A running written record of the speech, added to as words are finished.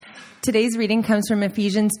Today's reading comes from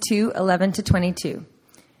Ephesians 2:11-22.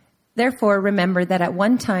 Therefore, remember that at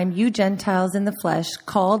one time you Gentiles in the flesh,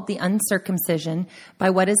 called the uncircumcision by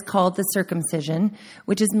what is called the circumcision,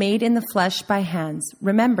 which is made in the flesh by hands.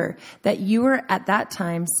 Remember that you were at that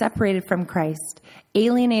time separated from Christ,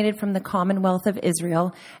 alienated from the commonwealth of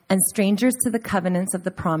Israel, and strangers to the covenants of the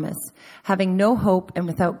promise, having no hope and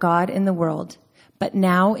without God in the world. But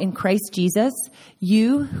now in Christ Jesus,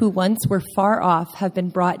 you who once were far off have been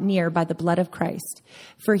brought near by the blood of Christ.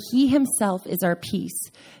 For he himself is our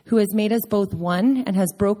peace, who has made us both one and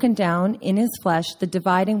has broken down in his flesh the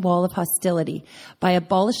dividing wall of hostility by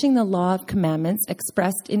abolishing the law of commandments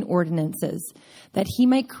expressed in ordinances, that he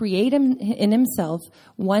might create in himself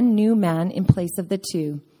one new man in place of the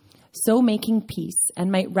two, so making peace, and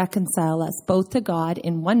might reconcile us both to God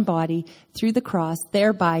in one body through the cross,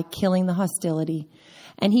 thereby killing the hostility.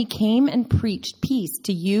 And he came and preached peace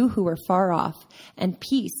to you who were far off, and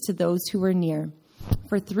peace to those who were near.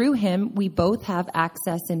 For through him we both have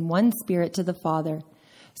access in one Spirit to the Father.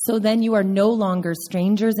 So then you are no longer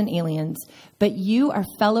strangers and aliens, but you are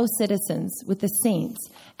fellow citizens with the saints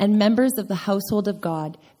and members of the household of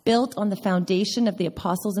God, built on the foundation of the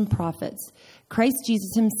apostles and prophets, Christ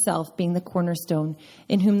Jesus himself being the cornerstone,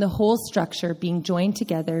 in whom the whole structure, being joined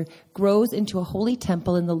together, grows into a holy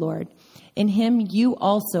temple in the Lord. In him you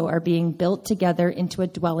also are being built together into a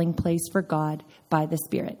dwelling place for God by the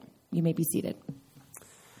Spirit. You may be seated.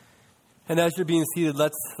 And as you're being seated,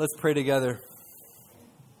 let's pray together.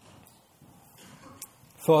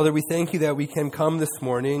 Father, we thank you that we can come this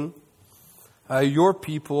morning, your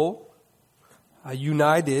people,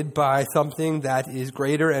 united by something that is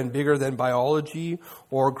greater and bigger than biology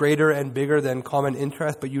or greater and bigger than common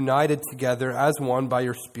interest, but united together as one by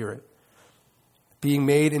your Spirit, being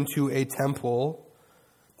made into a temple,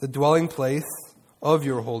 the dwelling place of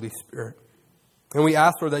your Holy Spirit. And we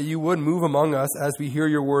ask, Lord, that you would move among us as we hear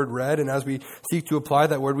your word read and as we seek to apply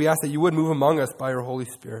that word. We ask that you would move among us by your Holy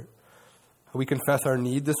Spirit. We confess our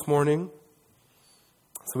need this morning,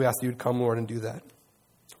 so we ask that you would come, Lord, and do that.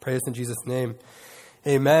 Pray this in Jesus' name.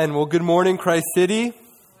 Amen. Well, good morning, Christ City.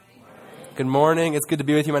 Good morning. It's good to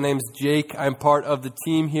be with you. My name's Jake. I'm part of the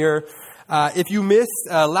team here. If you missed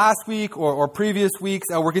last week or previous weeks,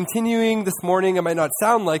 we're continuing this morning. It might not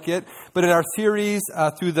sound like it, but in our series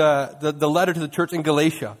through the letter to the church in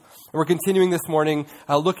Galatia. And we're continuing this morning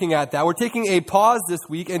looking at that. We're taking a pause this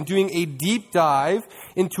week and doing a deep dive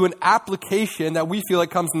into an application that we feel like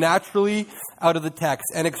comes naturally out of the text,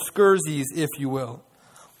 an excursus, if you will.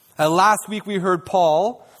 Last week we heard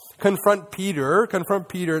Paul confront Peter,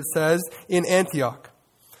 it says, in Antioch.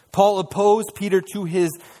 Paul opposed Peter to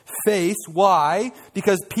his face. Why?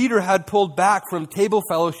 Because Peter had pulled back from table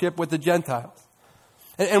fellowship with the Gentiles.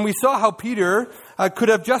 And we saw how Peter could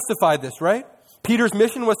have justified this, right? Peter's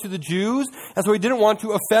mission was to the Jews, and so he didn't want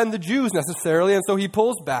to offend the Jews necessarily, and so he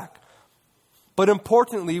pulls back. But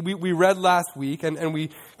importantly, we read last week, and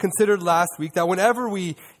we considered last week, that whenever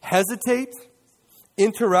we hesitate,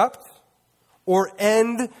 interrupt, or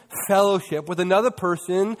end fellowship with another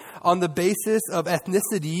person on the basis of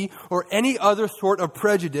ethnicity or any other sort of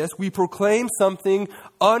prejudice, we proclaim something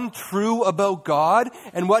untrue about God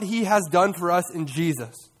and what he has done for us in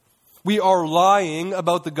Jesus. We are lying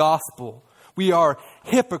about the gospel. We are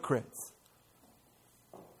hypocrites.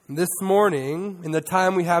 This morning, in the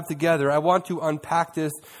time we have together, I want to unpack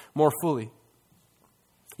this more fully.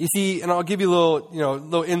 You see, and I'll give you a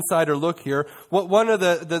little insider look here. One of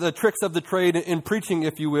the tricks of the trade in preaching,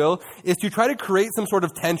 if you will, is to try to create some sort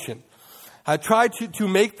of tension. Try to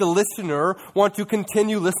make the listener want to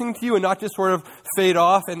continue listening to you and not just sort of fade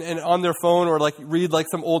off and on their phone or like read like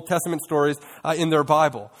some Old Testament stories in their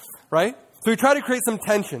Bible, right? So we try to create some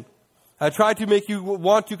tension. Try to make you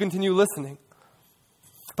want to continue listening.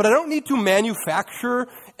 But I don't need to manufacture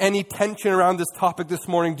any tension around this topic this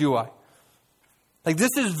morning, do I? Like,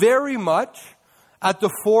 this is very much at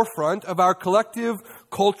the forefront of our collective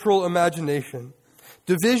cultural imagination.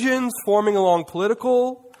 Divisions forming along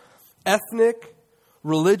political, ethnic,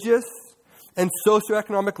 religious, and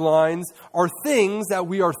socioeconomic lines are things that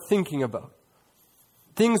we are thinking about.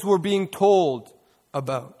 Things we're being told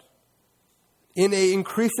about. In an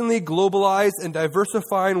increasingly globalized and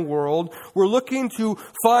diversifying world, we're looking to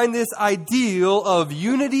find this ideal of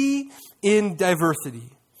unity in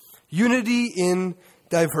diversity. Unity in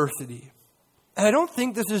diversity. And I don't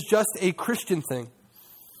think this is just a Christian thing.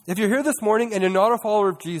 If you're here this morning and you're not a follower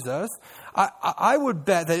of Jesus, I would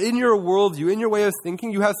bet that in your worldview, in your way of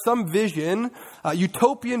thinking, you have some vision,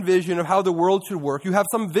 utopian vision of how the world should work. You have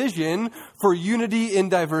some vision for unity in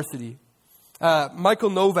diversity. Michael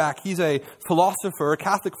Novak, he's a philosopher, a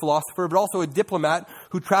Catholic philosopher, but also a diplomat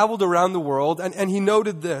who traveled around the world, and he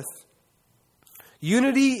noted this: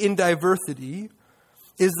 unity in diversity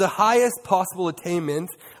is the highest possible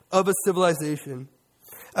attainment of a civilization,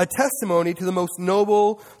 a testimony to the most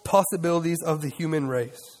noble possibilities of the human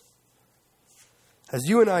race. As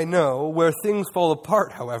you and I know, where things fall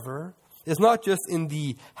apart, however, is not just in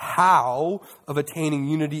the how of attaining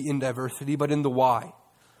unity in diversity, but in the why.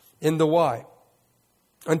 In the why.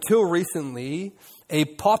 Until recently, a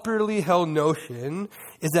popularly held notion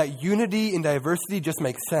is that unity in diversity just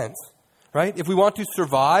makes sense, right? If we want to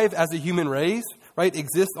survive as a human race, right,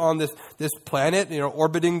 exist on this planet,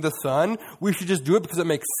 orbiting the sun, we should just do it because it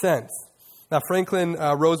makes sense. Now, Franklin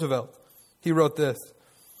Roosevelt, he wrote this: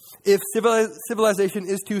 if civilization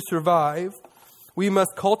is to survive, we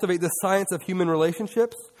must cultivate the science of human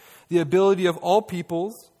relationships, the ability of all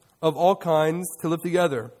peoples, of all kinds, to live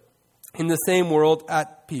together in the same world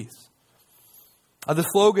at peace. The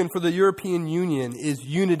slogan for the European Union is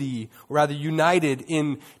unity, or rather united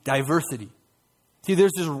in diversity. See,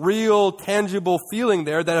 there's this real tangible feeling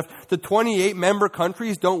there that if the 28 member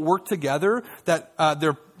countries don't work together, that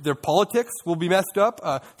their politics will be messed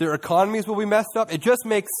up, their economies will be messed up. It just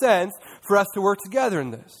makes sense for us to work together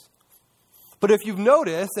in this. But if you've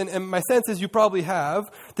noticed, and my sense is you probably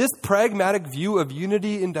have, this pragmatic view of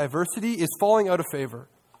unity in diversity is falling out of favor.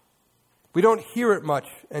 We don't hear it much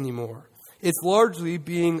anymore. It's largely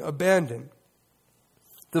being abandoned.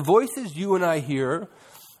 The voices you and I hear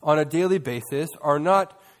on a daily basis are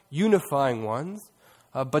not unifying ones,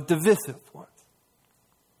 but divisive ones.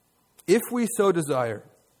 If we so desire,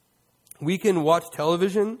 we can watch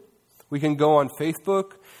television, we can go on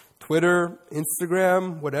Facebook, Twitter,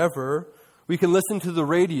 Instagram, whatever. We can listen to the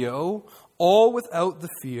radio, all without the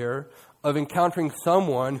fear of encountering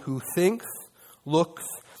someone who thinks, looks,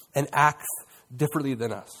 and acts differently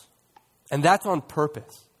than us. And that's on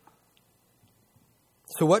purpose.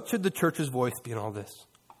 So what should the church's voice be in all this?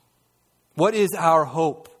 What is our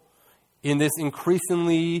hope in this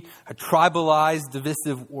increasingly tribalized,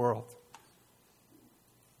 divisive world?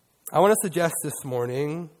 I want to suggest this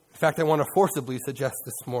morning, in fact, I want to forcibly suggest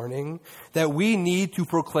this morning, that we need to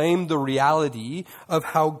proclaim the reality of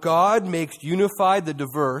how God makes unified the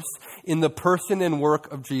diverse in the person and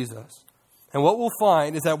work of Jesus. And what we'll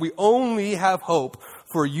find is that we only have hope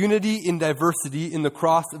for unity in diversity in the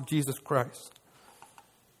cross of Jesus Christ.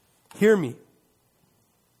 Hear me.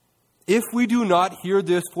 If we do not hear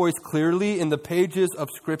this voice clearly in the pages of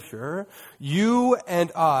Scripture, you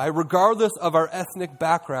and I, regardless of our ethnic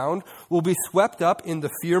background, will be swept up in the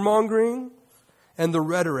fear-mongering and the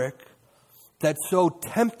rhetoric that so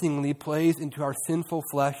temptingly plays into our sinful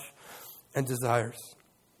flesh and desires.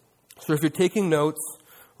 So if you're taking notes,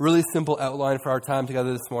 really simple outline for our time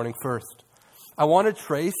together this morning. First, I want to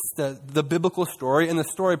trace the biblical story, and the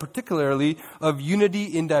story particularly of unity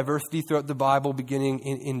in diversity throughout the Bible, beginning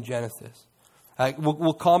in Genesis.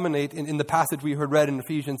 We'll culminate in the passage we heard read in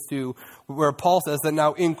Ephesians 2, where Paul says that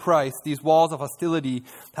now in Christ, these walls of hostility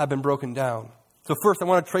have been broken down. So first, I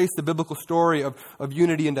want to trace the biblical story of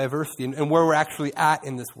unity and diversity and where we're actually at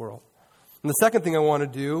in this world. And the second thing I want to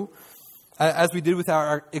do, as we did with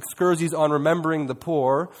our excursions on remembering the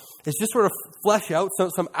poor, is just sort of flesh out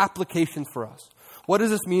some applications for us. What does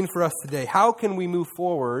this mean for us today? How can we move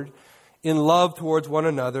forward in love towards one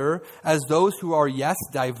another as those who are, yes,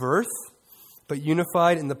 diverse, but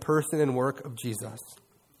unified in the person and work of Jesus?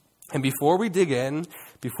 And before we dig in,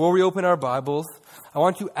 before we open our Bibles, I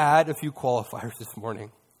want to add a few qualifiers this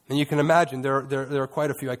morning. And you can imagine there are quite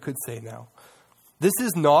a few I could say now. This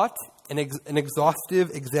is not an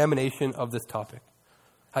exhaustive examination of this topic.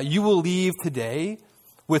 You will leave today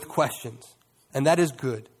with questions, and that is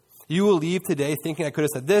good. You will leave today thinking I could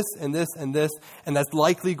have said this and this and this, and that's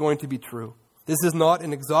likely going to be true. This is not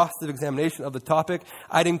an exhaustive examination of the topic.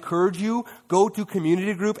 I'd encourage you, go to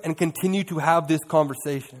community group and continue to have this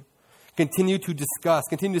conversation. Continue to discuss,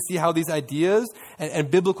 continue to see how these ideas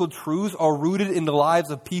and biblical truths are rooted in the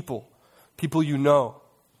lives of people you know.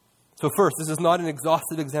 So first, this is not an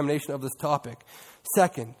exhaustive examination of this topic.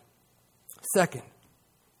 Second,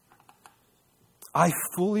 I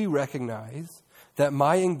fully recognize that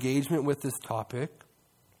my engagement with this topic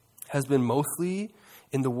has been mostly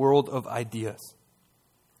in the world of ideas,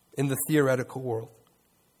 in the theoretical world.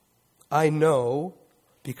 I know,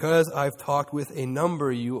 because I've talked with a number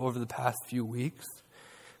of you over the past few weeks,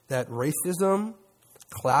 that racism,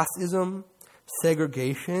 classism,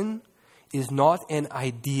 segregation is not an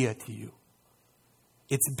idea to you.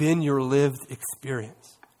 It's been your lived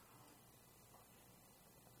experience.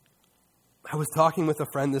 I was talking with a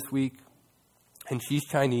friend this week, and she's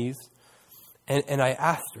Chinese, And I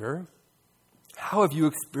asked her, how have you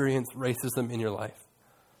experienced racism in your life?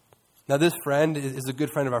 Now, this friend is a good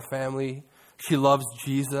friend of our family. She loves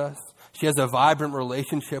Jesus. She has a vibrant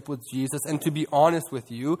relationship with Jesus. And to be honest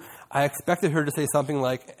with you, I expected her to say something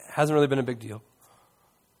like, hasn't really been a big deal.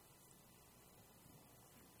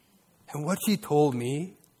 And what she told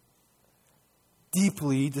me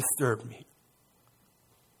deeply disturbed me.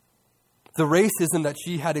 The racism that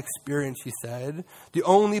she had experienced, she said, the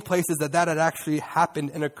only places that had actually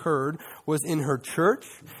happened and occurred was in her church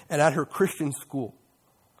and at her Christian school.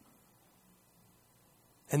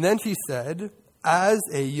 And then she said, as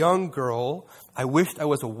a young girl, I wished I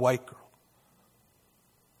was a white girl.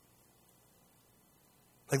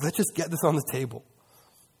 Like, let's just get this on the table.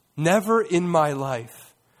 Never in my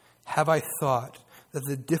life have I thought that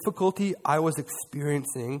the difficulty I was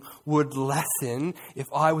experiencing would lessen if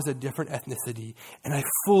I was a different ethnicity. And I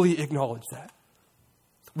fully acknowledge that.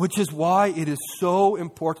 Which is why it is so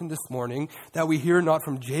important this morning that we hear not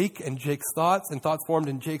from Jake and Jake's thoughts and thoughts formed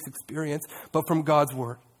in Jake's experience, but from God's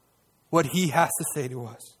word. What he has to say to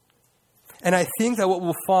us. And I think that what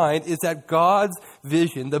we'll find is that God's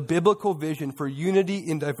vision, the biblical vision for unity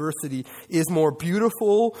in diversity, is more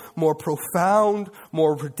beautiful, more profound,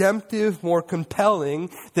 more redemptive, more compelling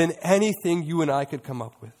than anything you and I could come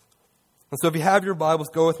up with. And so if you have your Bibles,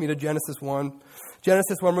 go with me to Genesis 1.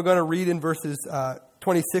 Genesis 1, we're going to read in verses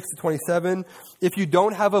 26 to 27. If you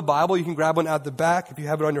don't have a Bible, you can grab one at the back. If you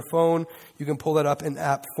have it on your phone, you can pull that up in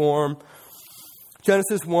app form.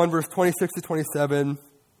 Genesis 1, verse 26 to 27.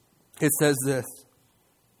 It says this.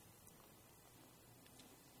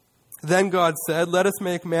 Then God said, let us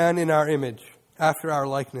make man in our image, after our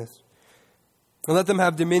likeness. And let them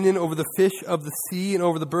have dominion over the fish of the sea, and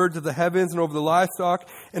over the birds of the heavens, and over the livestock,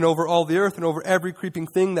 and over all the earth, and over every creeping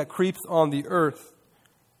thing that creeps on the earth.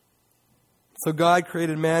 So God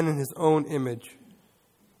created man in his own image.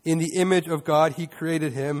 In the image of God he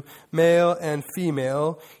created him, male and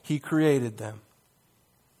female, he created them.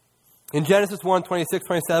 In Genesis 1, 26,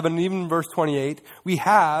 27, and even verse 28, we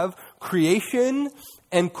have creation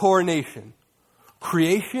and coronation.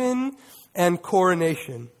 Creation and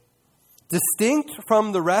coronation. Distinct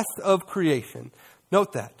from the rest of creation.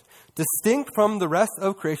 Note that. Distinct from the rest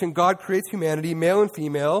of creation, God creates humanity, male and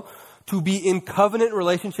female, to be in covenant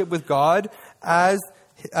relationship with God as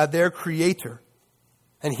their creator.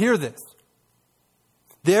 And hear this.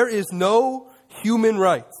 There is no human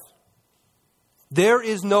rights. There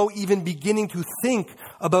is no even beginning to think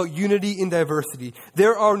about unity in diversity.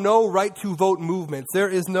 There are no right to vote movements. There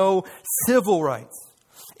is no civil rights.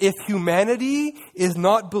 If humanity is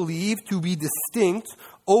not believed to be distinct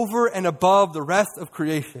over and above the rest of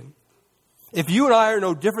creation, if you and I are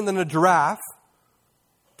no different than a giraffe,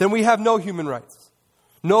 then we have no human rights,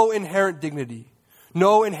 no inherent dignity,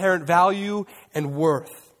 no inherent value and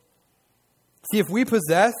worth. See, if we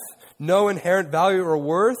possess no inherent value or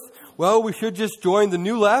worth, well, we should just join the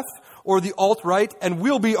new left or the alt-right, and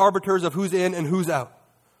we'll be arbiters of who's in and who's out.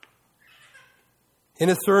 In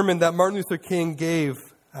a sermon that Martin Luther King gave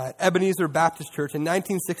at Ebenezer Baptist Church in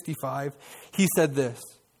 1965, he said this.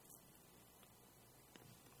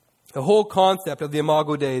 The whole concept of the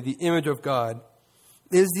Imago Dei, the image of God,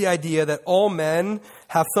 is the idea that all men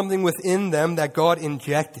have something within them that God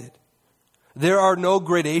injected. There are no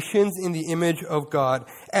gradations in the image of God.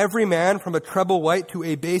 Every man, from a treble white to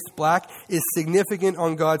a bass black, is significant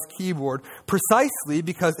on God's keyboard, precisely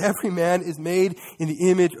because every man is made in the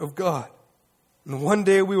image of God. And one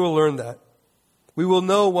day we will learn that. We will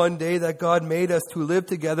know one day that God made us to live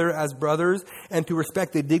together as brothers and to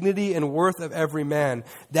respect the dignity and worth of every man.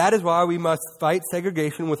 That is why we must fight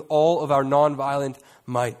segregation with all of our nonviolent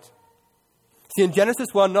might. See, in Genesis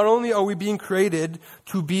 1, not only are we being created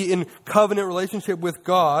to be in covenant relationship with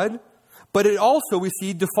God, but it also, we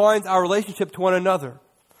see, defines our relationship to one another.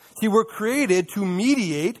 See, we're created to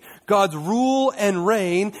mediate God's rule and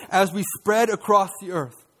reign as we spread across the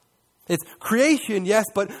earth. It's creation, yes,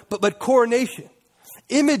 but coronation.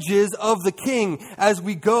 Images of the King as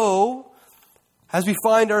we go, as we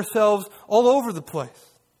find ourselves all over the place.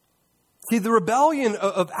 See, the rebellion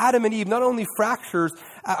of Adam and Eve not only fractures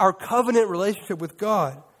our covenant relationship with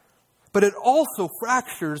God, but it also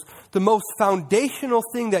fractures the most foundational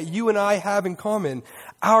thing that you and I have in common,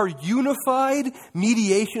 our unified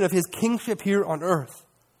mediation of his kingship here on earth.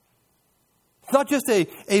 It's not just a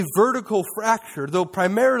vertical fracture, though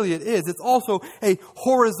primarily it is. It's also a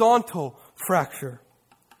horizontal fracture.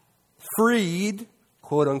 Freed,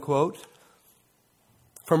 quote unquote,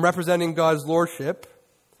 from representing God's lordship,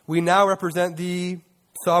 we now represent the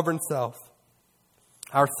sovereign self,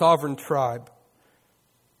 our sovereign tribe.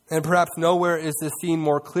 And perhaps nowhere is this seen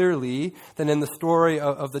more clearly than in the story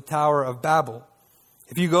of the Tower of Babel.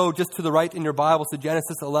 If you go just to the right in your Bibles to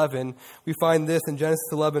Genesis 11, we find this in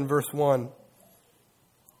Genesis 11, verse 1.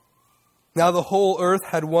 Now the whole earth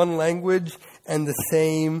had one language and the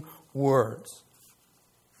same words.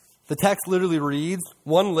 The text literally reads,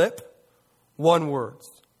 one lip, one words.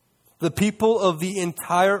 The people of the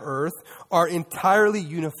entire earth are entirely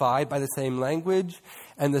unified by the same language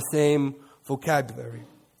and the same vocabulary.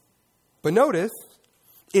 But notice,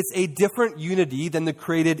 it's a different unity than the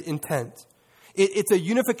created intent. It's a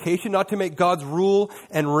unification not to make God's rule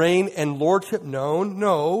and reign and lordship known.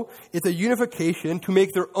 No, it's a unification to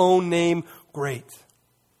make their own name great.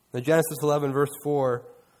 Now, Genesis 11 verse 4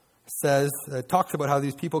 talks about how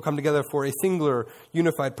these people come together for a singular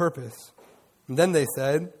unified purpose. And then they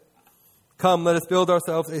said, come, let us build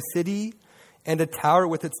ourselves a city and a tower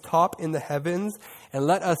with its top in the heavens, and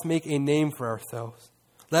let us make a name for ourselves,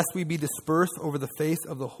 lest we be dispersed over the face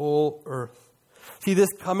of the whole earth. See, this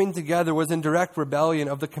coming together was in direct rebellion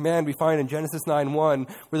of the command we find in Genesis 9:1,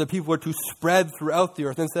 where the people were to spread throughout the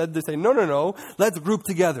earth. Instead, they say, no, let's group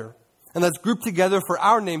together. And let's group together for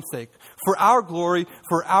our namesake, for our glory,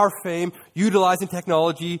 for our fame, utilizing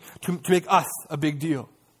technology to make us a big deal.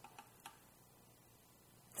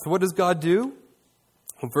 So what does God do?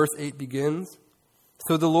 Well, verse 8 begins,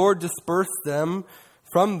 so the Lord dispersed them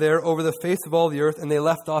from there over the face of all the earth, and they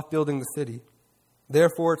left off building the city.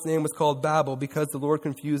 Therefore its name was called Babel, because the Lord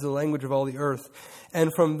confused the language of all the earth.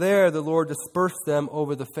 And from there the Lord dispersed them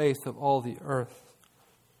over the face of all the earth.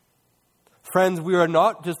 Friends, we are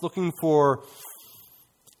not just looking for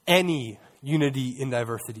any unity in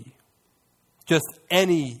diversity, just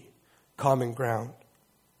any common ground.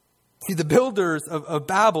 See, the builders of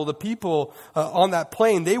Babel, the people on that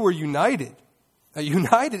plain, they were united.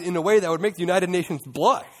 United in a way that would make the United Nations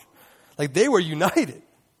blush. Like they were united.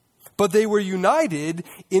 But they were united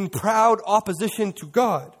in proud opposition to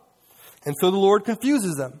God. And so the Lord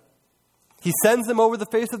confuses them. He sends them over the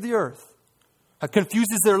face of the earth.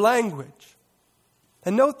 Confuses their language.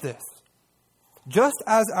 And note this. Just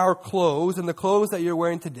as our clothes and the clothes that you're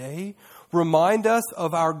wearing today remind us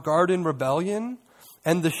of our garden rebellion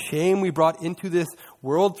and the shame we brought into this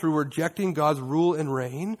world through rejecting God's rule and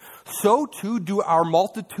reign, so too do our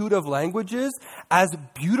multitude of languages, as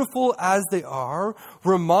beautiful as they are,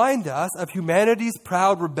 remind us of humanity's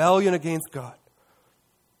proud rebellion against God.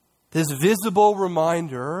 This visible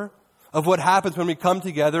reminder of what happens when we come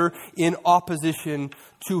together in opposition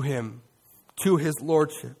to Him, to His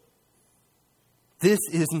Lordship. This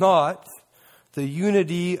is not the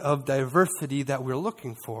unity of diversity that we're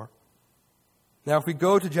looking for. Now, if we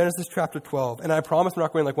go to Genesis chapter 12, and I promise we're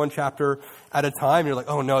not going like one chapter at a time. You're like,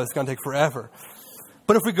 oh no, this is going to take forever.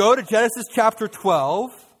 But if we go to Genesis chapter 12,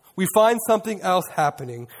 we find something else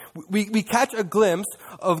happening. We catch a glimpse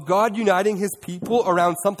of God uniting His people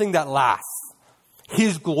around something that lasts.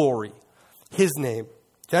 His glory, His name.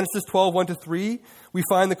 Genesis 12, 1-3, we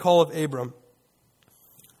find the call of Abram.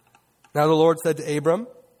 Now the Lord said to Abram,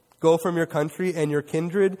 go from your country and your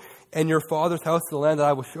kindred and your father's house to the land that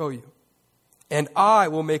I will show you. And I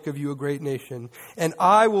will make of you a great nation. And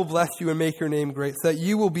I will bless you and make your name great, so that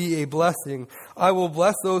you will be a blessing. I will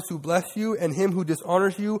bless those who bless you, and him who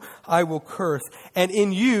dishonors you I will curse. And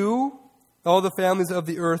in you all the families of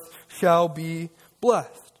the earth shall be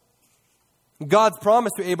blessed. God's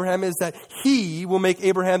promise to Abraham is that He will make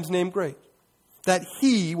Abraham's name great. That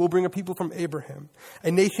He will bring a people from Abraham.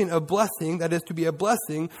 A nation of blessing that is to be a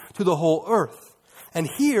blessing to the whole earth. And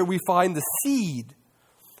here we find the seed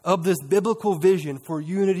of this biblical vision for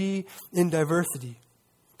unity in diversity.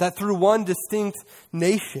 That through one distinct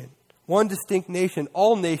nation,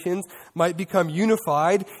 all nations might become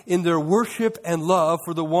unified in their worship and love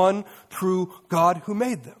for the one true God who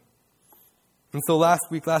made them. And so last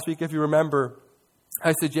week, if you remember,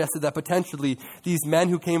 I suggested that potentially these men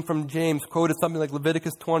who came from James quoted something like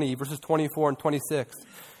Leviticus 20, verses 24 and 26.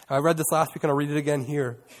 I read this last week and I'll read it again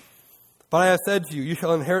here. But I have said to you, you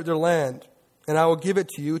shall inherit their land, and I will give it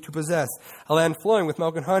to you to possess, a land flowing with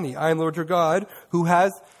milk and honey. I am the Lord your God, who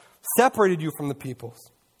has separated you from the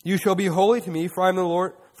peoples. You shall be holy to me, for I, the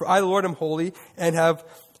Lord, am holy, and have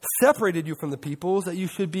separated you from the peoples, that you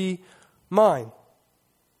should be mine.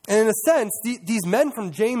 And in a sense, these men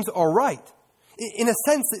from James are right. In a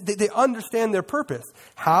sense, they understand their purpose.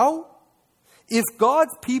 How? If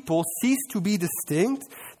God's people cease to be distinct,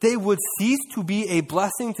 they would cease to be a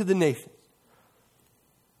blessing to the nations.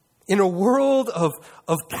 In a world of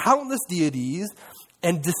countless deities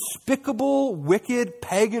and despicable, wicked,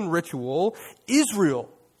 pagan ritual, Israel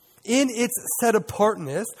in its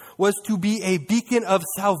set-apartness, was to be a beacon of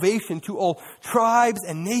salvation to all tribes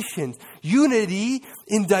and nations, unity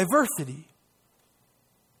in diversity.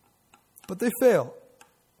 But they fail.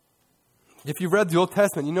 If you've read the Old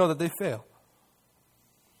Testament, you know that they fail.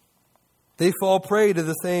 They fall prey to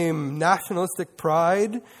the same nationalistic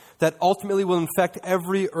pride that ultimately will infect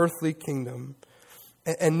every earthly kingdom.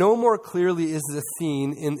 And no more clearly is this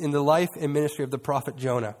seen in the life and ministry of the prophet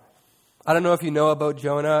Jonah. I don't know if you know about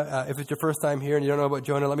Jonah. If it's your first time here and you don't know about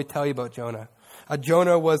Jonah, let me tell you about Jonah.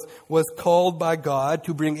 Jonah was called by God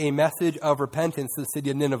to bring a message of repentance to the city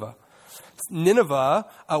of Nineveh. Nineveh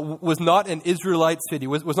was not an Israelite city,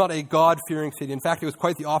 was not a God-fearing city. In fact, it was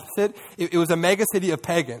quite the opposite. It was a mega city of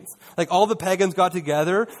pagans. Like all the pagans got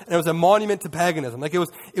together, and it was a monument to paganism. Like it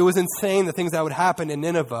was insane the things that would happen in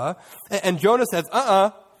Nineveh. And Jonah says,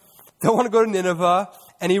 don't want to go to Nineveh,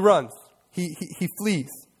 and he runs. He flees.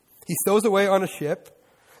 He stows away on a ship.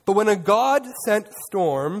 But when a God-sent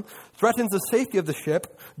storm threatens the safety of the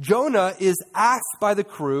ship, Jonah is asked by the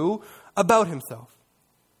crew about himself.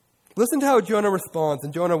 Listen to how Jonah responds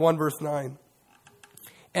in Jonah 1 verse 9.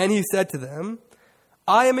 And he said to them,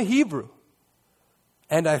 I am a Hebrew,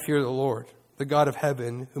 and I fear the Lord, the God of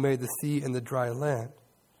heaven, who made the sea and the dry land.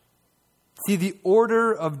 See, the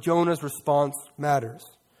order of Jonah's response matters.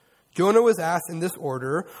 Jonah was asked in this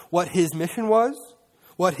order what his mission was,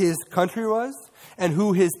 what his country was, and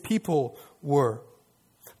who his people were.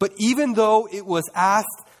 But even though it was asked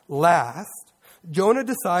last, Jonah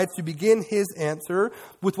decides to begin his answer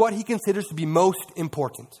with what he considers to be most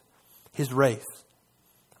important, his race.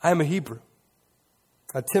 I am a Hebrew.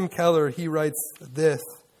 Tim Keller, he writes this: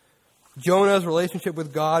 Jonah's relationship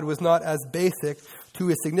with God was not as basic to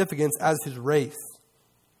his significance as his race.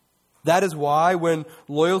 That is why when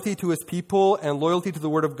loyalty to his people and loyalty to the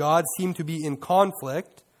Word of God seemed to be in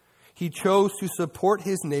conflict, he chose to support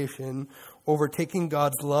his nation over taking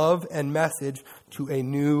God's love and message to a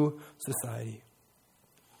new society.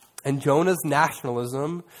 And Jonah's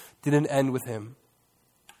nationalism didn't end with him.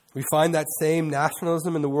 We find that same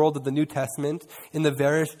nationalism in the world of the New Testament in the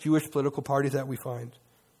various Jewish political parties that we find.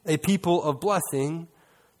 A people of blessing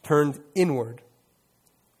turned inward.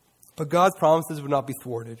 But God's promises would not be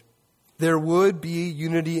thwarted. There would be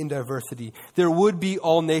unity in diversity. There would be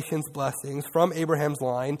all nations' blessings from Abraham's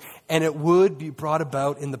line, and it would be brought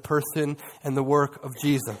about in the person and the work of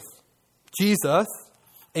Jesus. Jesus,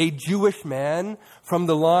 a Jewish man from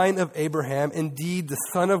the line of Abraham, indeed the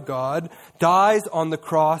Son of God, dies on the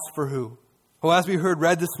cross for who? Well, as we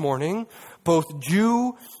read this morning, both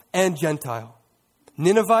Jew and Gentile,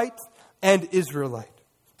 Ninevite and Israelite.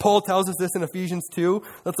 Paul tells us this in Ephesians 2.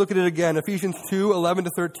 Let's look at it again. Ephesians 2, 11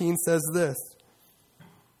 to 13 says this.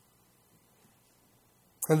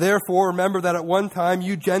 And therefore, remember that at one time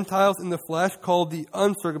you Gentiles in the flesh, called the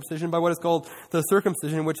uncircumcision by what is called the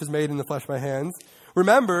circumcision, which is made in the flesh by hands.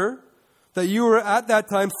 Remember that you were at that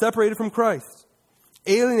time separated from Christ,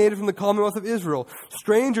 alienated from the commonwealth of Israel,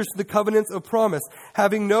 strangers to the covenants of promise,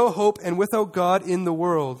 having no hope and without God in the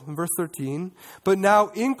world. In verse 13, but now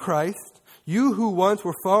in Christ, you who once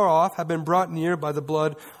were far off have been brought near by the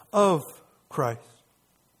blood of Christ.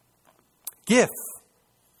 Gifts,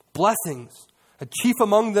 blessings, chief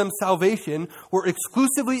among them salvation, were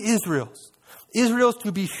exclusively Israel's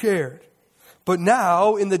to be shared. But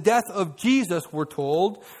now, in the death of Jesus, we're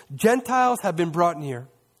told, Gentiles have been brought near.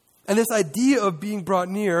 And this idea of being brought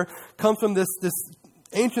near comes from this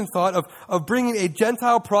ancient thought of bringing a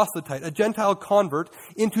Gentile proselyte, a Gentile convert,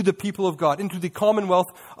 into the people of God, into the commonwealth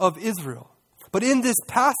of Israel. But in this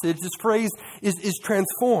passage, this phrase is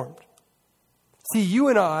transformed. See, you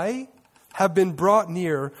and I have been brought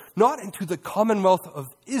near, not into the commonwealth of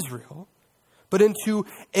Israel, but into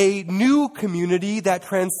a new community that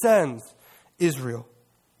transcends Israel.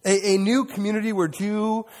 A new community where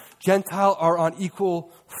Jew, Gentile are on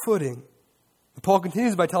equal footing. Paul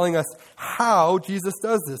continues by telling us how Jesus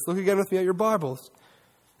does this. Look again with me at your Bibles.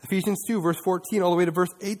 Ephesians 2, verse 14, all the way to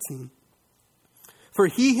verse 18. For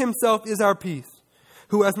he himself is our peace,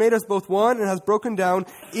 who has made us both one and has broken down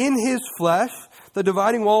in his flesh the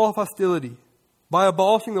dividing wall of hostility, by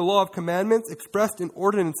abolishing the law of commandments expressed in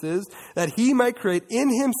ordinances, that he might create in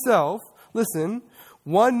himself, listen,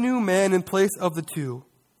 one new man in place of the two,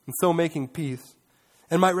 and so making peace,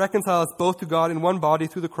 and might reconcile us both to God in one body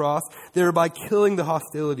through the cross, thereby killing the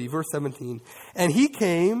hostility. Verse 17. And he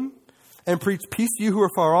came and preached peace to you who are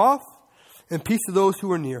far off, and peace to those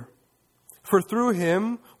who are near. For through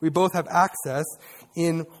him we both have access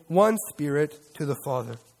in one Spirit to the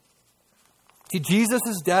Father. See,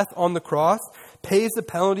 Jesus' death on the cross pays the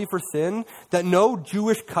penalty for sin that no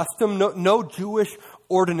Jewish custom, no Jewish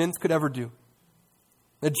ordinance could ever do.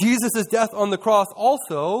 Now, Jesus' death on the cross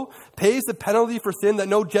also pays the penalty for sin that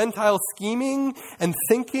no Gentile scheming and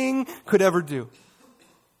thinking could ever do.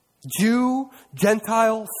 Jew,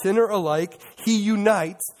 Gentile, sinner alike, he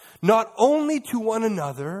unites not only to one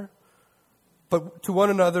another, but to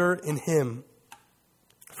one another in him.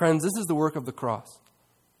 Friends, this is the work of the cross.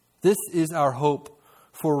 This is our hope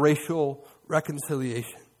for racial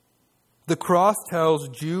reconciliation. The cross tells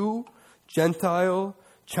Jew, Gentile,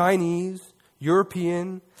 Chinese,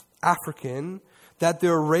 European, African, that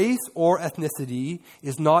their race or ethnicity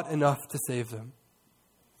is not enough to save them.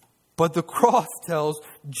 But the cross tells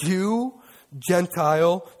Jew,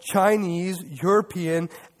 Gentile, Chinese, European,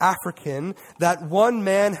 African, that one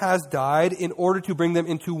man has died in order to bring them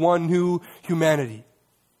into one new humanity.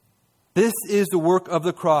 This is the work of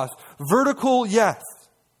the cross. Vertical, yes,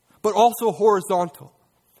 but also horizontal.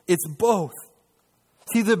 It's both.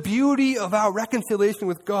 See, the beauty of our reconciliation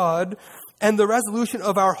with God and the resolution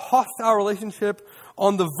of our hostile relationship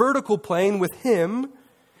on the vertical plane with Him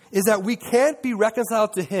is that we can't be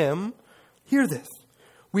reconciled to Him. Hear this.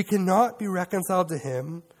 We cannot be reconciled to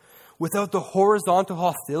Him without the horizontal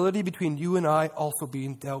hostility between you and I also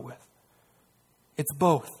being dealt with. It's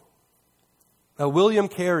both. Now, William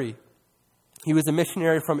Carey, he was a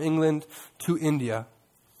missionary from England to India.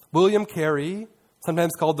 William Carey,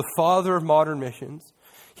 sometimes called the father of modern missions,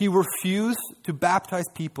 he refused to baptize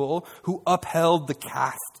people who upheld the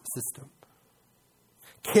caste system.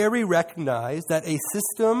 Carey recognized that a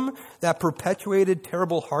system that perpetuated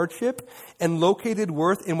terrible hardship and located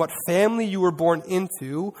worth in what family you were born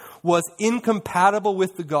into was incompatible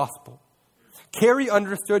with the gospel. Carey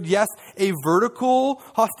understood, yes, a vertical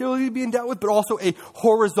hostility being dealt with, but also a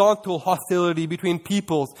horizontal hostility between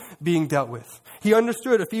peoples being dealt with. He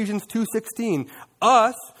understood Ephesians 2:16,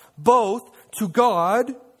 us both to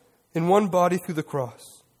God in one body through the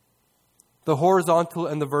cross. The horizontal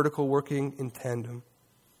and the vertical working in tandem.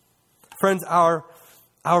 Friends, our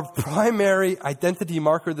primary identity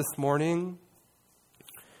marker this morning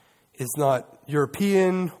is not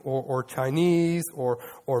European or Chinese or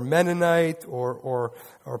Mennonite or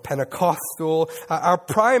Pentecostal. Our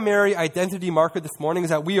primary identity marker this morning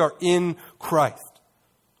is that we are in Christ.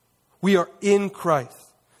 We are in Christ.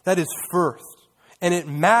 That is first. And it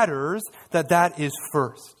matters that that is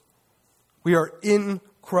first. We are in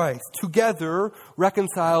Christ, together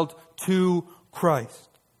reconciled to Christ.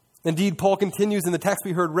 Indeed, Paul continues in the text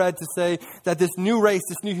we heard read to say that this new race,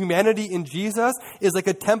 this new humanity in Jesus is like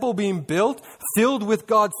a temple being built, filled with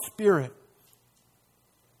God's Spirit.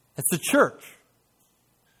 It's a church.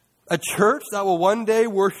 A church that will one day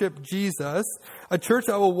worship Jesus. A church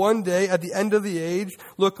that will one day, at the end of the age,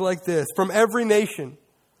 look like this. From every nation,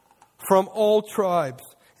 from all tribes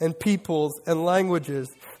and peoples and languages,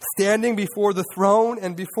 standing before the throne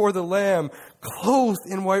and before the Lamb, clothed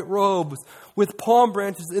in white robes, with palm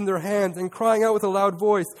branches in their hands, and crying out with a loud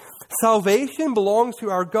voice, salvation belongs to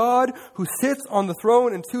our God who sits on the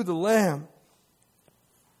throne and to the Lamb.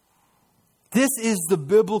 This is the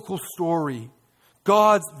biblical story,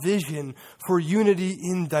 God's vision for unity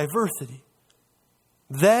in diversity.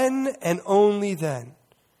 Then and only then,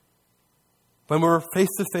 when we're face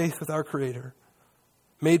to face with our Creator,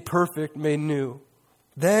 made perfect, made new,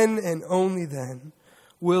 then and only then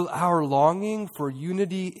will our longing for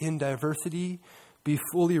unity in diversity be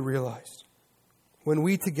fully realized. When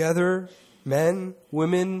we together, men,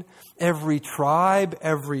 women, every tribe,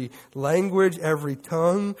 every language, every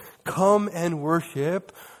tongue, come and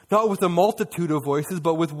worship, not with a multitude of voices,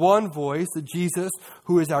 but with one voice, the Jesus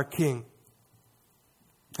who is our King.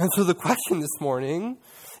 And so the question this morning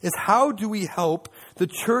is, how do we help the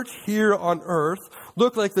church here on earth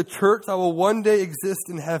look like the church that will one day exist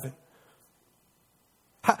in heaven?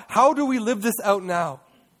 How do we live this out now?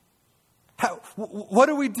 What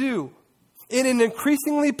do we do? In an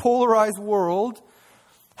increasingly polarized world,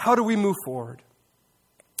 how do we move forward?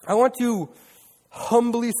 I want to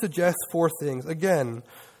humbly suggest 4 things. Again,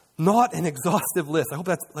 not an exhaustive list. I hope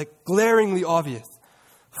that's glaringly obvious.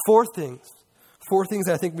 4 things. 4 things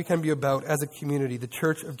I think we can be about as a community, the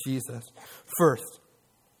Church of Jesus. First,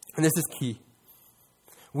 and this is key,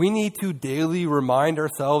 we need to daily remind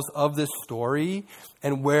ourselves of this story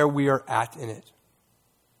and where we are at in it.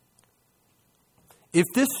 If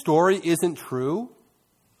this story isn't true,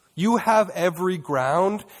 you have every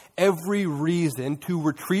ground, every reason to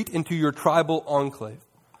retreat into your tribal enclave.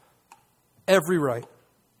 Every right.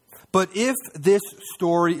 But if this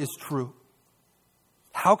story is true,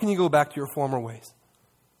 how can you go back to your former ways?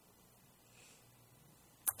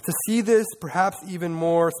 To see this perhaps even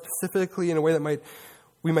more specifically in a way that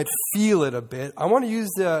we might feel it a bit, I want to use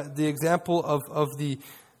the example of the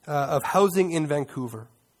of housing in Vancouver.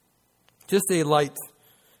 Just a light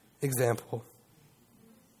example.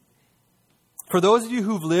 For those of you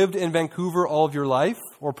who've lived in Vancouver all of your life,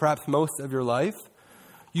 or perhaps most of your life,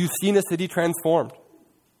 you've seen a city transformed.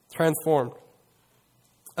 Transformed.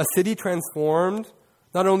 A city transformed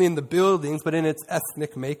not only in the buildings, but in its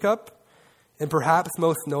ethnic makeup, and perhaps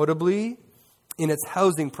most notably, in its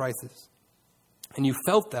housing prices. And you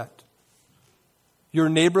felt that. Your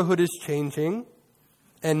neighborhood is changing,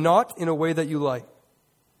 and not in a way that you like.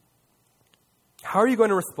 How are you going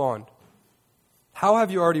to respond? How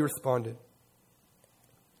have you already responded?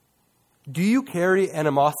 Do you carry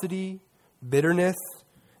animosity, bitterness,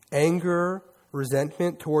 anger,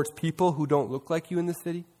 resentment towards people who don't look like you in the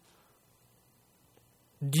city?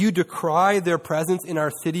 Do you decry their presence in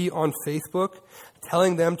our city on Facebook,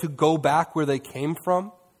 telling them to go back where they came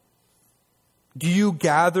from? Do you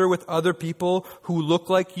gather with other people who look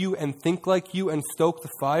like you and think like you and stoke the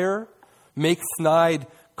fire? Make snide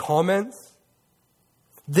comments?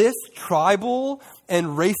 This tribal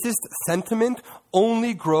and racist sentiment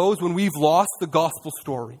only grows when we've lost the gospel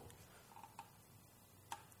story.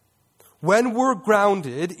 When we're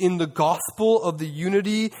grounded in the gospel of the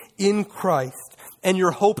unity in Christ, and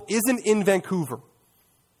your hope isn't in Vancouver,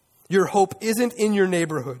 your hope isn't in your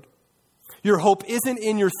neighborhood, your hope isn't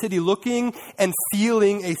in your city looking and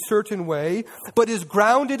feeling a certain way, but is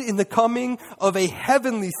grounded in the coming of a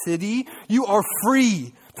heavenly city, you are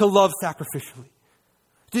free to love sacrificially.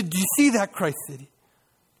 Did you see that, Christ City?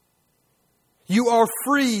 You are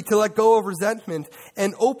free to let go of resentment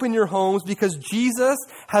and open your homes because Jesus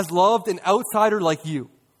has loved an outsider like you.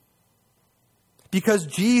 Because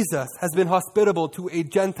Jesus has been hospitable to a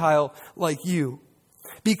Gentile like you.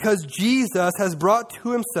 Because Jesus has brought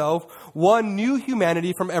to himself one new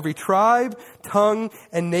humanity from every tribe, tongue,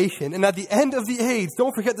 and nation. And at the end of the age,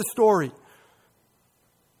 don't forget the story.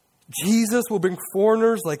 Jesus will bring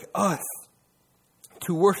foreigners like us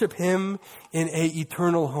to worship him in an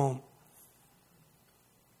eternal home.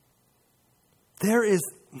 There is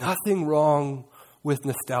nothing wrong with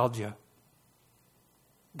nostalgia.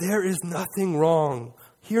 There is nothing wrong,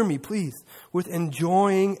 hear me please, with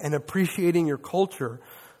enjoying and appreciating your culture.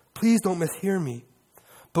 Please don't mishear me.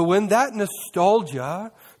 But when that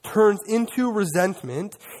nostalgia turns into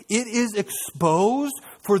resentment, it is exposed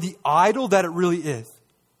for the idol that it really is.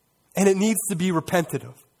 And it needs to be repented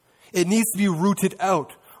of. It needs to be rooted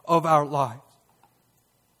out of our lives.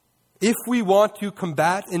 If we want to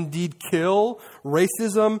combat, indeed kill,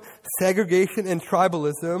 racism, segregation, and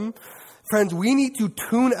tribalism, friends, we need to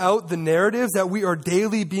tune out the narratives that we are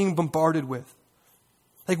daily being bombarded with.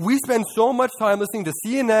 Like, we spend so much time listening to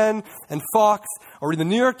CNN and Fox or the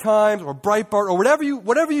New York Times or Breitbart or whatever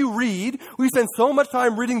you read. We spend so much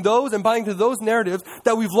time reading those and buying into those narratives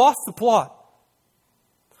that we've lost the plot.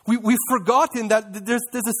 We've forgotten that there's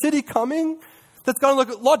a city coming that's going to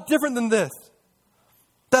look a lot different than this.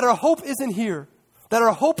 That our hope isn't here. That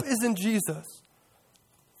our hope is in Jesus.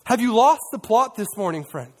 Have you lost the plot this morning,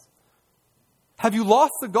 friends? Have you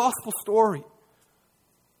lost the gospel story?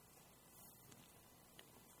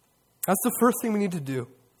 That's the first thing we need to do.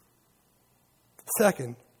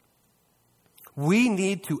 Second, we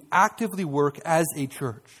need to actively work as a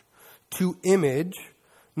church to image,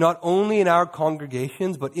 not only in our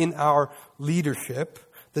congregations, but in our leadership,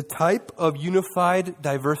 the type of unified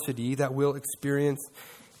diversity that we'll experience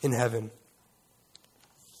in heaven.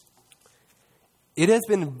 It has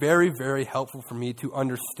been very, very helpful for me to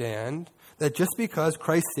understand that just because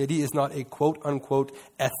Christ City is not a quote-unquote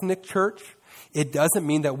ethnic church, it doesn't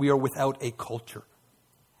mean that we are without a culture.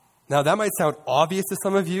 Now, that might sound obvious to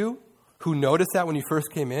some of you who noticed that when you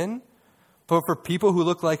first came in, but for people who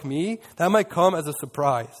look like me, that might come as a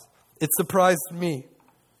surprise. It surprised me.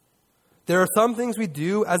 There are some things we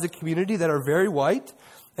do as a community that are very white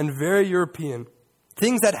and very European.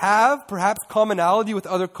 Things that have perhaps commonality with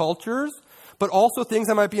other cultures, but also things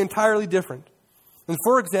that might be entirely different. And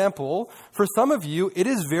for example, for some of you, it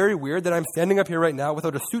is very weird that I'm standing up here right now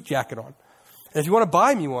without a suit jacket on. And if you want to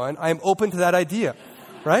buy me one, I am open to that idea,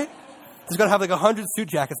 right? Just got to have like 100 suit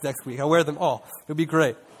jackets next week. I'll wear them all. It'll be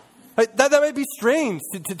great. Right? That might be strange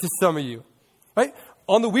to some of you, right?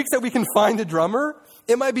 On the weeks that we can find a drummer,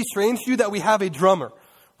 it might be strange to you that we have a drummer,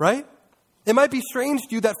 right? It might be strange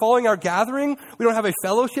to you that following our gathering, we don't have a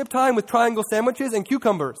fellowship time with triangle sandwiches and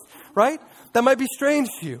cucumbers, right? That might be strange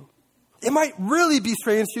to you. It might really be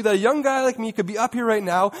strange to you that a young guy like me could be up here right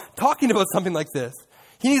now talking about something like this.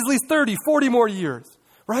 He needs at least 30, 40 more years,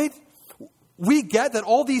 right? We get that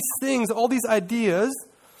all these things, all these ideas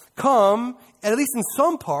come, at least in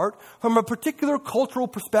some part, from a particular cultural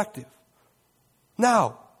perspective.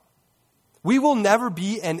 Now, We will never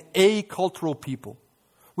be an acultural people.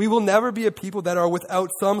 We will never be a people that are without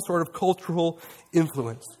some sort of cultural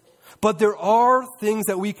influence. But there are things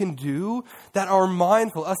that we can do that are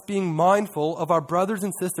mindful, us being mindful of our brothers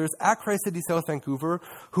and sisters at Christ City South Vancouver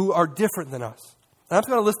who are different than us. And I'm just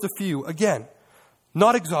going to list a few. Again,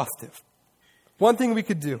 not exhaustive. One thing we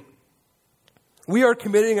could do. We are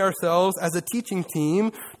committing ourselves as a teaching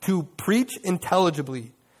team to preach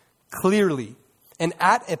intelligibly, clearly, and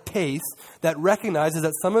at a pace that recognizes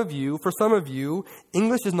that for some of you,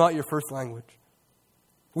 English is not your first language.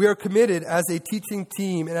 We are committed as a teaching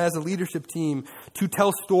team and as a leadership team to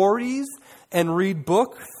tell stories and read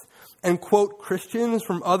books and quote Christians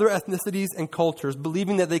from other ethnicities and cultures,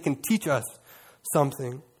 believing that they can teach us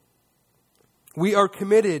something. We are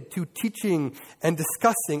committed to teaching and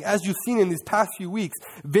discussing, as you've seen in these past few weeks,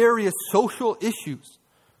 various social issues,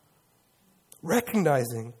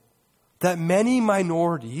 recognizing that many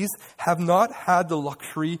minorities have not had the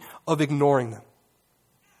luxury of ignoring them.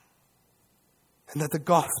 And that the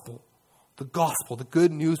gospel, the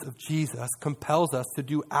good news of Jesus compels us to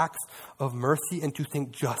do acts of mercy and to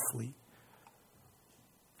think justly.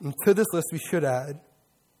 And to this list we should add,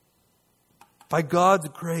 by God's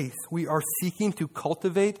grace, we are seeking to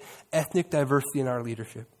cultivate ethnic diversity in our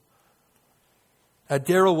leadership.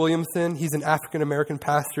 Darrell Williamson, he's an African-American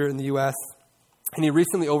pastor in the U.S., and he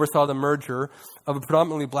recently oversaw the merger of a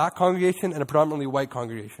predominantly black congregation and a predominantly white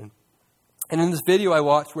congregation. And in this video I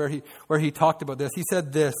watched where he talked about this, he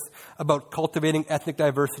said this about cultivating ethnic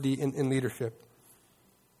diversity in leadership.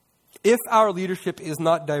 If our leadership is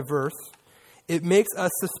not diverse, it makes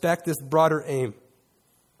us suspect this broader aim.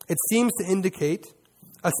 It seems to indicate,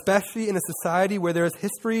 especially in a society where there is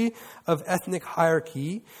history of ethnic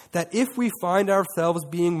hierarchy, that if we find ourselves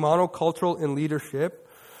being monocultural in leadership,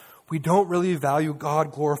 we don't really value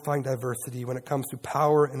God-glorifying diversity when it comes to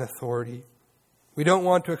power and authority. We don't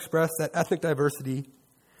want to express that ethnic diversity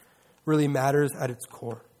really matters at its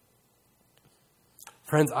core.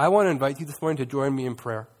 Friends, I want to invite you this morning to join me in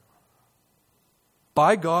prayer.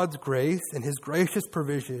 By God's grace and His gracious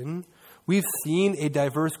provision, we've seen a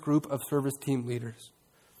diverse group of service team leaders.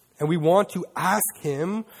 And we want to ask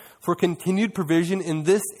Him for continued provision in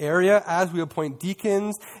this area as we appoint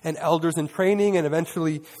deacons and elders in training and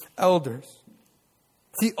eventually elders.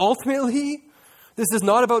 See, ultimately, this is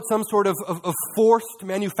not about some sort of forced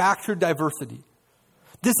manufactured diversity.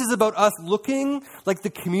 This is about us looking like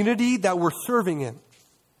the community that we're serving in.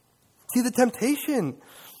 See, the temptation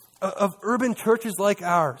of urban churches like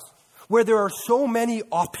ours, where there are so many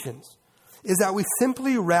options, is that we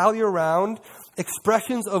simply rally around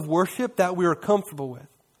expressions of worship that we are comfortable with.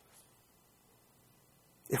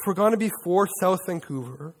 If we're going to be for South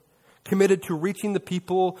Vancouver, committed to reaching the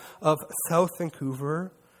people of South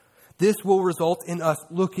Vancouver, this will result in us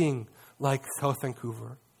looking like South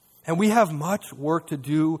Vancouver. And we have much work to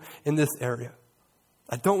do in this area.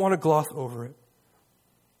 I don't want to gloss over it.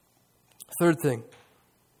 Third thing.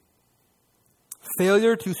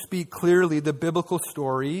 Failure to speak clearly the biblical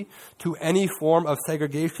story to any form of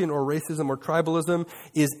segregation or racism or tribalism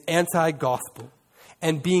is anti-gospel.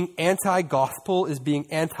 And being anti-gospel is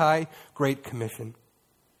being anti-Great Commission.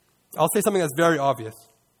 I'll say something that's very obvious.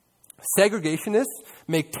 Segregationists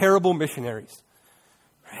make terrible missionaries.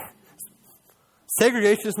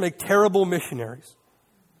 Segregationists make terrible missionaries.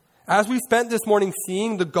 As we spent this morning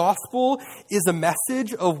seeing, the gospel is a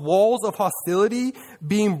message of walls of hostility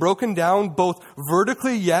being broken down both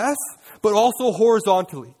vertically, yes, but also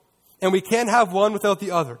horizontally. And we can't have one without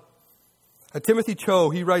the other. Timothy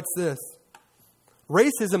Cho, he writes this: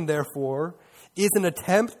 racism, therefore, is an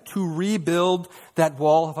attempt to rebuild that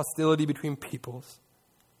wall of hostility between peoples.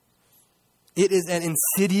 It is an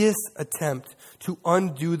insidious attempt to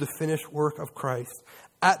undo the finished work of Christ.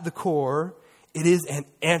 At the core, it is an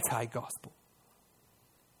anti-gospel.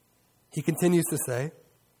 He continues to say,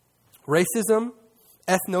 racism,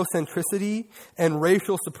 ethnocentricity, and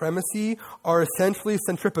racial supremacy are essentially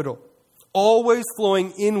centripetal, always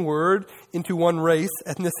flowing inward into one race,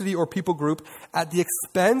 ethnicity, or people group at the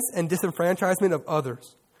expense and disenfranchisement of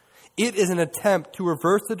others. It is an attempt to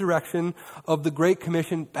reverse the direction of the Great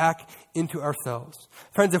Commission back into ourselves.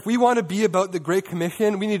 Friends, if we want to be about the Great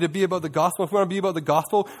Commission, we need to be about the gospel. If we want to be about the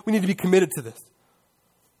gospel, we need to be committed to this.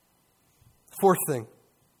 Fourth thing,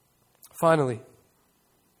 finally,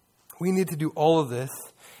 we need to do all of this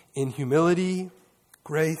in humility,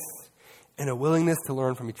 grace, and a willingness to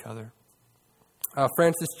learn from each other.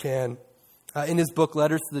 Francis Chan, in his book,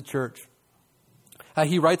 Letters to the Church,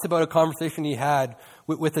 he writes about a conversation he had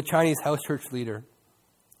with a Chinese house church leader.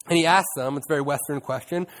 And he asks them, it's a very Western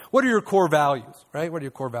question, what are your core values, right? What are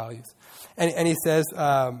your core values? And he says,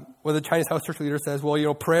 the Chinese house church leader says,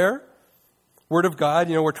 prayer, Word of God,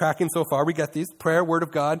 we're tracking so far. We get these. Prayer, Word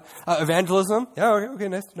of God. Evangelism. Yeah, okay,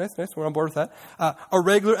 nice. We're on board with that. A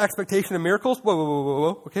regular expectation of miracles.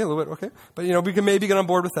 Whoa. Okay, a little bit, okay. But, we can maybe get on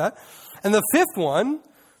board with that. And the fifth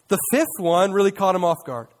one really caught him off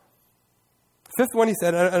guard. Fifth one, he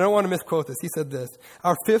said, I don't want to misquote this. He said this.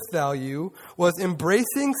 Our fifth value was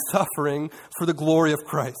embracing suffering for the glory of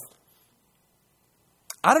Christ.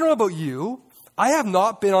 I don't know about you. I have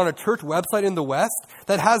not been on a church website in the West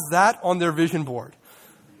that has that on their vision board.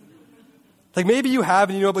 Like maybe you have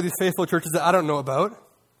and you know about these faithful churches that I don't know about.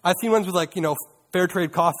 I've seen ones with fair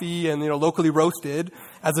trade coffee and, locally roasted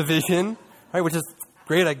as a vision, right? Which is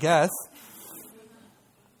great, I guess.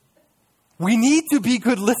 We need to be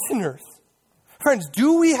good listeners. Friends,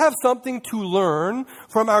 do we have something to learn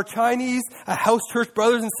from our Chinese house church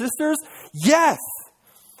brothers and sisters? Yes.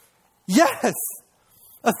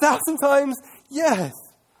 1,000 times, yes.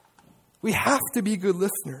 We have to be good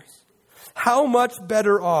listeners. How much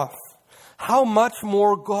better off, how much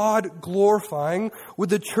more God glorifying would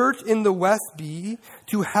the church in the West be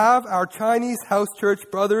to have our Chinese house church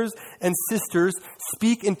brothers and sisters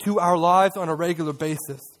speak into our lives on a regular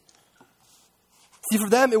basis? See, for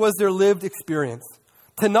them, it was their lived experience.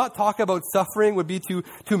 To not talk about suffering would be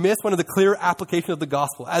to miss one of the clear applications of the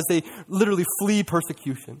gospel as they literally flee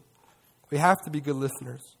persecution. We have to be good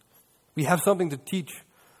listeners. We have something to teach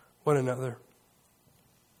one another.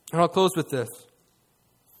 And I'll close with this.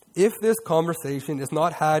 If this conversation is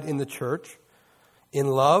not had in the church, in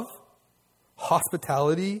love,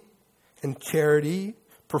 hospitality, and charity,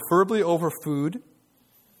 preferably over food,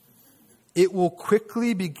 it will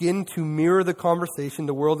quickly begin to mirror the conversation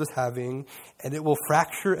the world is having, and it will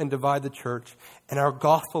fracture and divide the church, and our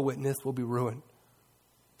gospel witness will be ruined.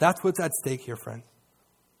 That's what's at stake here, friends.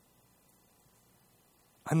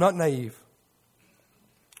 I'm not naive.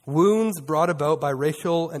 Wounds brought about by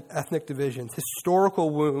racial and ethnic divisions,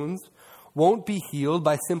 historical wounds, won't be healed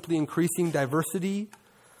by simply increasing diversity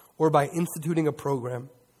or by instituting a program.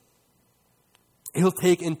 It'll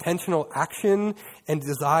take intentional action and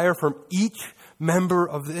desire from each member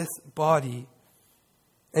of this body.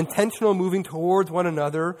 Intentional moving towards one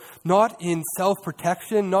another, not in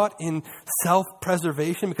self-protection, not in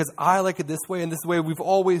self-preservation, because I like it this way and this way we've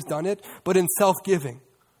always done it, but in self-giving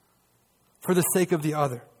for the sake of the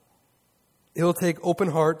other. It'll take open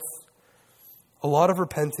hearts, a lot of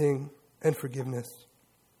repenting and forgiveness.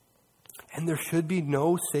 And there should be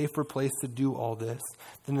no safer place to do all this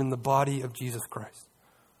than in the body of Jesus Christ.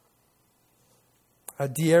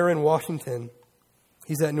 De'Aaron Washington,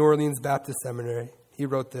 he's at New Orleans Baptist Seminary. He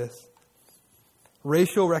wrote this.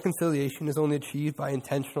 Racial reconciliation is only achieved by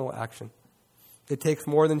intentional action. It takes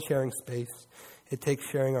more than sharing space. It takes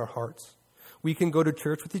sharing our hearts. We can go to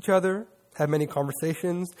church with each other, have many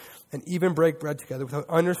conversations, and even break bread together without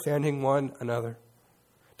understanding one another.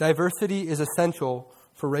 Diversity is essential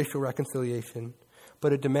for racial reconciliation,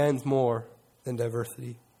 but it demands more than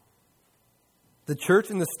diversity. The church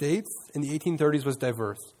in the States in the 1830s was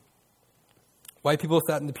diverse. White people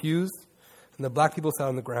sat in the pews, and the black people sat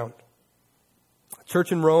on the ground.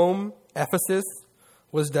 Church in Rome, Ephesus,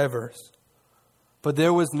 was diverse, but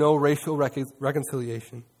there was no racial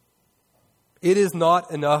reconciliation. It is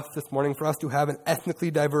not enough this morning for us to have an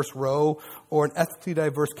ethnically diverse row or an ethnically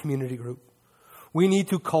diverse community group. We need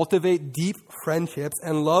to cultivate deep friendships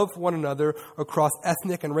and love one another across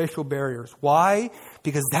ethnic and racial barriers. Why?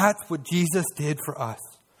 Because that's what Jesus did for us.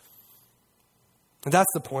 And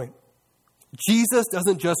that's the point. Jesus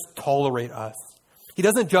doesn't just tolerate us. He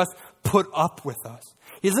doesn't just put up with us.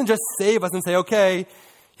 He doesn't just save us and say, okay,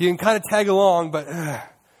 you can kind of tag along, but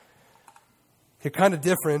you're kind of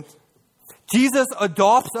different. Jesus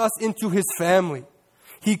adopts us into his family.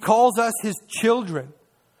 He calls us his children.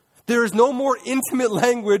 There is no more intimate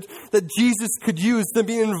language that Jesus could use than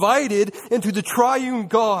being invited into the triune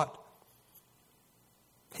God.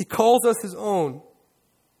 He calls us his own.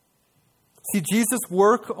 See, Jesus'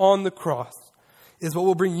 work on the cross is what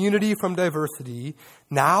will bring unity from diversity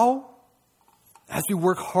now, as we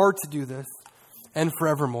work hard to do this, and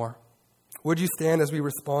forevermore. Would you stand as we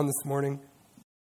respond this morning?